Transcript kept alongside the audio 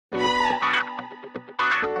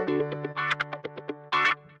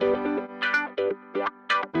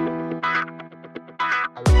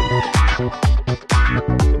What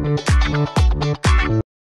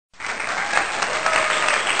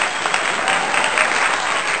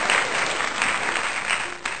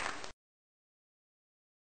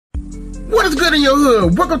is good in your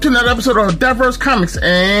hood? Welcome to another episode of Diverse Comics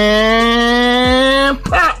and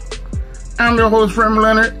Pop. I'm your host, Frank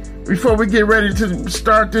Leonard. Before we get ready to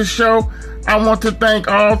start this show, I want to thank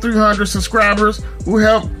all 300 subscribers who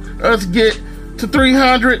helped us get to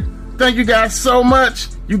 300. Thank you guys so much.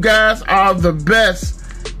 You guys are the best.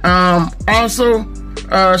 Also,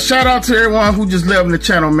 shout out to everyone who just loving the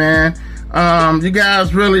channel, man. You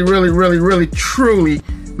guys really, truly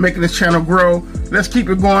making this channel grow. Let's keep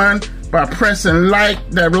it going by pressing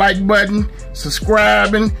that like button,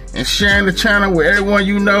 subscribing, and sharing the channel with everyone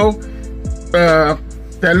you know that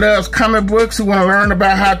loves comic books, who want to learn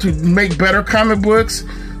about how to make better comic books,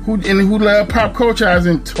 who love pop culture, as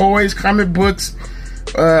in toys, comic books,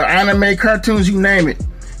 anime, cartoons, you name it.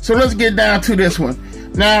 So let's get down to this one.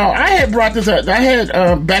 Now, I had brought this up. I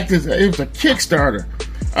had back this. It was a Kickstarter.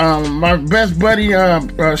 My best buddy,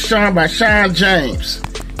 Sean James,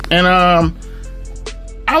 and I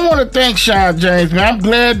want to thank Sean James, man. I'm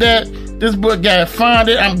glad that this book got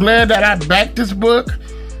funded. I'm glad that I backed this book.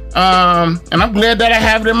 And I'm glad that I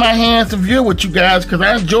have it in my hands to view with you guys, because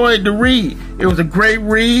I enjoyed the read. It was a great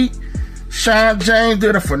read. Sean James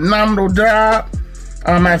did a phenomenal job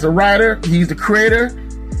as a writer. He's the creator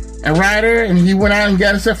and writer, and he went out and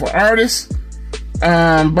got himself an artist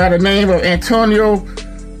by the name of Antonio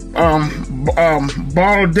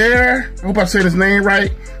Baldere. I hope I said his name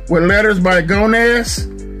right. With letters by Gomez.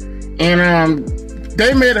 And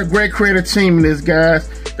they made a great creative team in this, guys.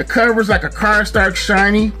 The cover's like a cardstock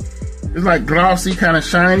shiny. It's like glossy, kind of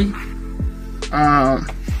shiny.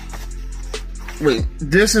 Wait,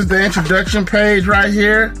 this is the introduction page right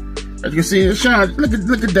here. As you can see, Sean, look at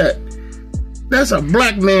that. That's a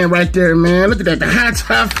black man right there, man. Look at that, the high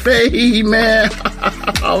top fade, man.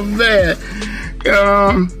 Oh man.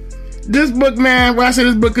 This book, man, when I say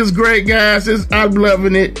this book is great, guys, I'm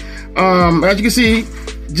loving it. As you can see,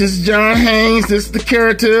 just John Haynes, this is the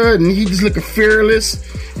character, and he just looking fearless.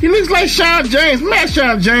 He looks like Sean James. Man,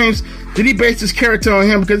 Sean James, did he base this character on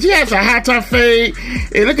him? Because he has a high top fade.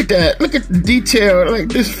 And look at that. Look at the detail. Like,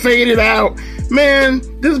 this faded out. Man,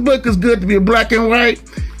 this book is good to be black and white.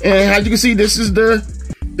 And as you can see, this is the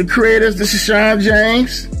creators. This is Sean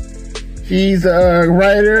James. He's a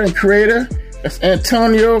writer and creator. That's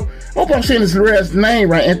Antonio. I hope I'm saying his last name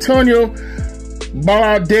right. Antonio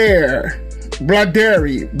Baldere. I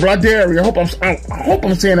hope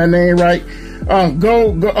I'm saying that name right.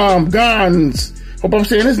 Gons. Hope I'm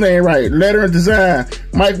saying his name right. Letter and design.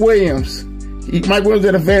 Mike Williams. Mike Williams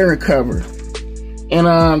did a variant cover.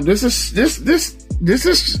 And this is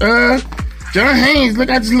John Haynes.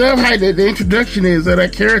 Look, I just love how the introduction is of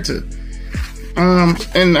that character.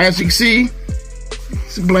 And as you can see,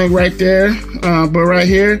 it's blank right there. But right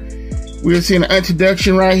here, we're seeing an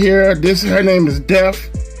introduction right here. Her name is Death.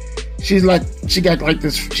 She got like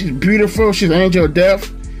this. She's beautiful. She's an angel of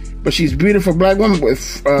death, but she's a beautiful black woman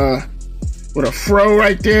with a fro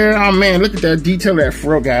right there. Oh man, look at that detail of that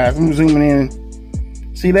fro, guys. I'm zooming in.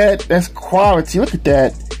 See that? That's quality. Look at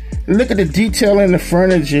that. Look at the detail in the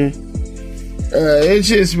furniture. It's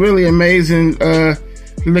just really amazing.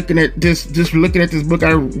 Looking at this book.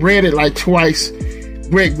 I read it like twice.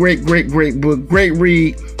 Great book. Great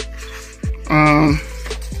read.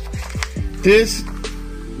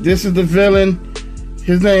 This is the villain.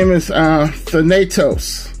 His name is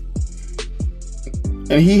Thanatos,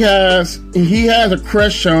 and he has a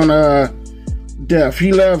crush on Death.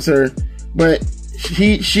 He loves her, but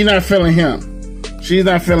she not feeling him. She's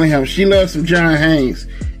not feeling him. She loves some John Haynes,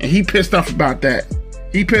 and he pissed off about that.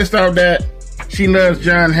 He pissed off that she loves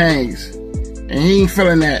John Haynes, and he ain't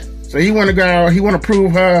feeling that. So he want to go. He want to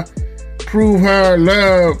prove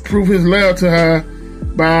his love to her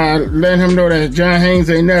by letting him know that John Haynes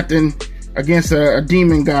ain't nothing against a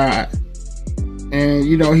demon god. And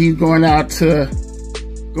you know, he's going out to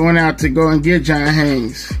go and get John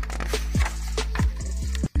Haynes.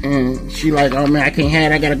 And she like, oh man, I can't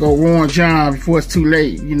have it. I gotta go warn John before it's too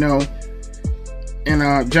late, you know. And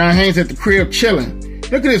John Haynes at the crib chilling.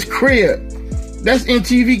 Look at his crib. That's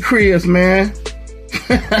MTV cribs, man.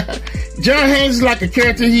 John Haynes is like a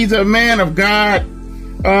character. He's a man of God.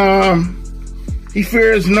 He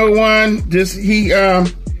fears no one. He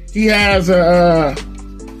has a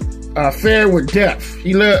affair with death.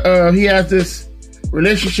 He has this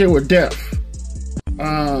relationship with death.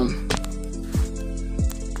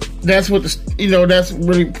 That's what that's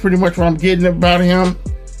really pretty much what I'm getting about him.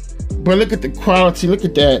 But look at the quality. Look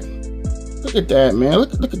at that. Look at that, man.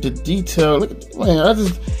 Look at the detail. Look at, man.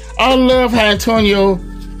 I love how Antonio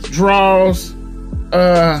draws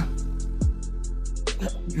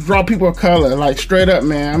draw people of color, like straight up,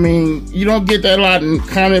 man. I mean, you don't get that a lot in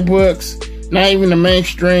comic books, not even the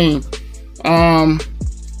mainstream.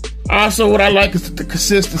 Also, what I like is the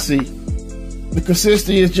consistency. The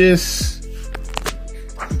consistency is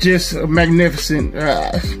just magnificent.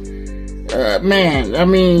 Man, I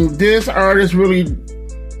mean, this artist really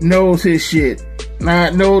knows his shit. No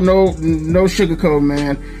sugarcoat,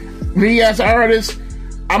 man. Me as an artist,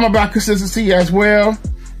 I'm about consistency as well.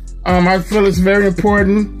 I feel it's very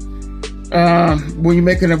important when you're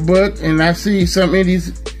making a book, and I see some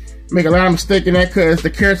indies make a lot of mistake in that because the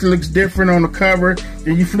character looks different on the cover.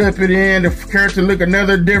 Then you flip it in, the character look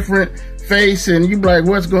another different face, and you be like,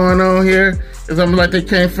 what's going on here? It's almost like they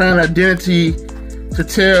can't find identity to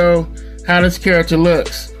tell how this character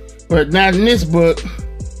looks. But not in this book.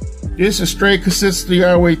 This is straight consistency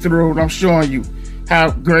all the way through, and I'm showing you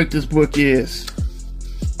how great this book is.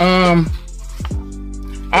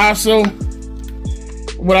 Also,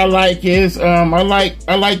 what I like is I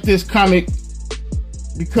like this comic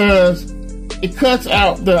because it cuts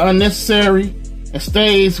out the unnecessary and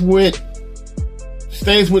stays with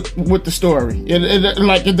the story.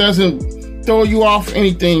 It doesn't throw you off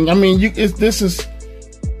anything. I mean, this is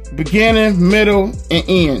beginning, middle, and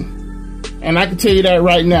end, and I can tell you that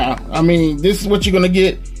right now. I mean, this is what you're gonna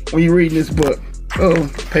get when you read this book. Oh,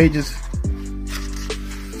 pages.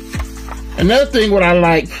 Another thing, what I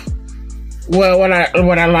like, what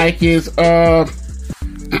I like is I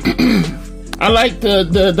like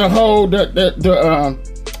the whole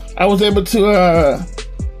I was able to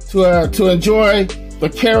enjoy the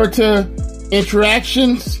character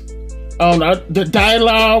interactions, the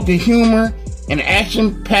dialogue, the humor, and the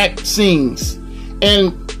action-packed scenes.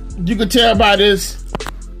 And you can tell by this.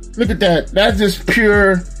 Look at that. That's just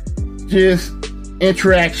pure, just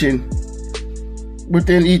interaction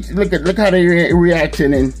within each. Look how they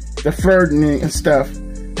reacting and the flirting and stuff.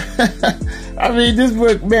 I mean, this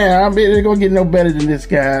book, man. I mean, it's gonna get no better than this,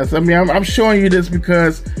 guys. I mean, I'm showing you this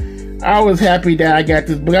because I was happy that I got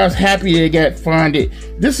this book. I was happy it got funded.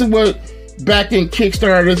 This is what back in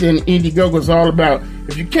Kickstarters and Indiegogo is all about.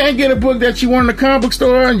 If you can't get a book that you want in the comic book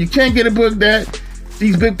store, and you can't get a book that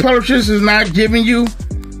these big publishers is not giving you,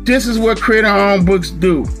 this is what creator-owned books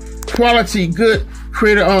do. Quality, good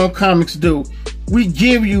creator-owned comics do. We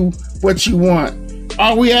give you what you want.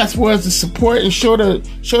 All we ask for is the support and show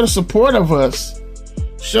the support of us.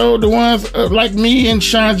 Show the ones like me and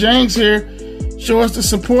Sean James here. Show us the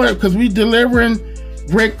support because we delivering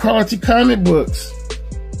great quality comic books.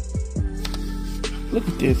 Look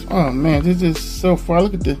at this. Oh man, this is so far.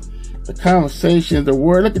 Look at the conversation, the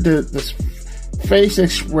word. Look at the face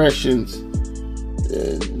expressions,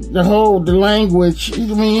 the language. I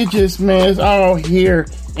mean, it just, man, it's all here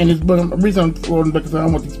in this book. The reason I'm quoting because I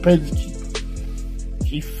don't want these pages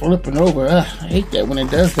keep flipping over. I hate that when it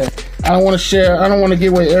does that. I don't want to share. I don't want to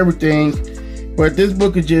give away everything, but this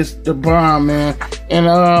book is just the bomb, man. And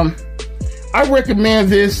I recommend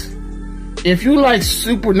this if you like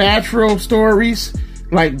supernatural stories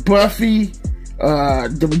like Buffy,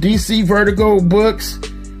 the DC Vertigo books,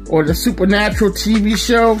 or the Supernatural TV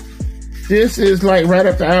show. This is like right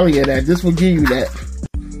up the alley of that. This will give you that.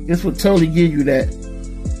 This will totally give you that.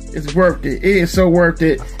 It's worth it. It is so worth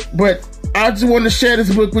it. But I just wanted to share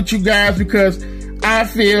this book with you guys because I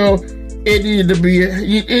feel it needed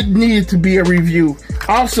to be a review.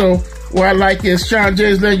 Also, what I like is Sean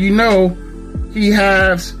James letting you know he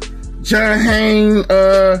has John Haynes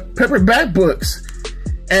paperback books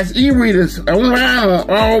as e-readers online on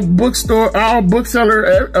all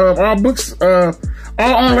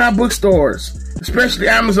online bookstores, especially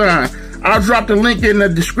Amazon. I'll drop the link in the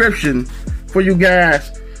description for you guys.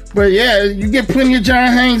 But yeah, you get plenty of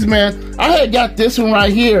John Haynes, man. I had got this one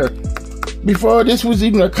right here before this was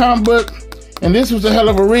even a comic book, and this was a hell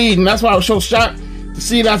of a read, and that's why I was so shocked to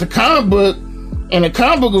see it as a comic book. And the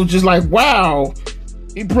comic book was just like, wow,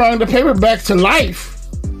 he brought the paperback to life.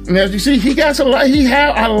 And as you see, he had a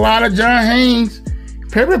lot of John Haynes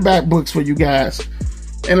paperback books for you guys.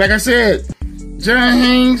 And like I said, John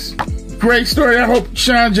Haynes, great story. I hope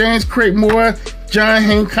Sean James create more John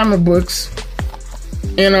Haynes comic books.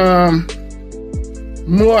 And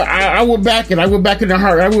more, I will back it. I will back it in the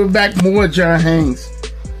heart. I will back more John Haynes.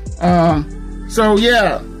 So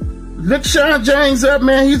yeah, look Sean James up,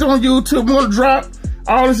 man. He's on YouTube. I'm gonna drop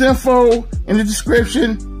all his info in the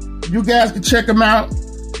description. You guys can check him out.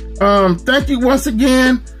 Thank you once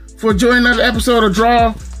again for joining another episode of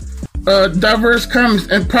Draw Diverse Comics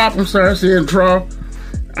and Pop. I'm sorry, I said Draw.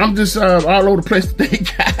 I'm just all over the place today,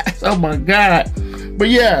 guys. Oh my God. But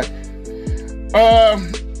yeah,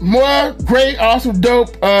 more great, awesome,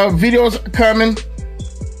 dope videos coming.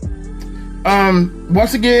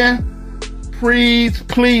 Once again, please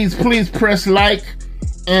press like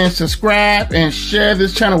and subscribe and share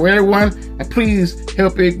this channel with everyone, and please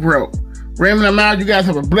help it grow. Raymond, I'm out. You guys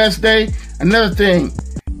have a blessed day. Another thing,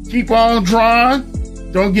 keep on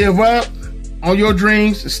drawing. Don't give up on your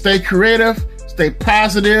dreams. Stay creative, stay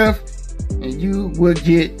positive, and you will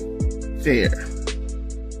get there.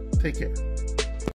 Take care.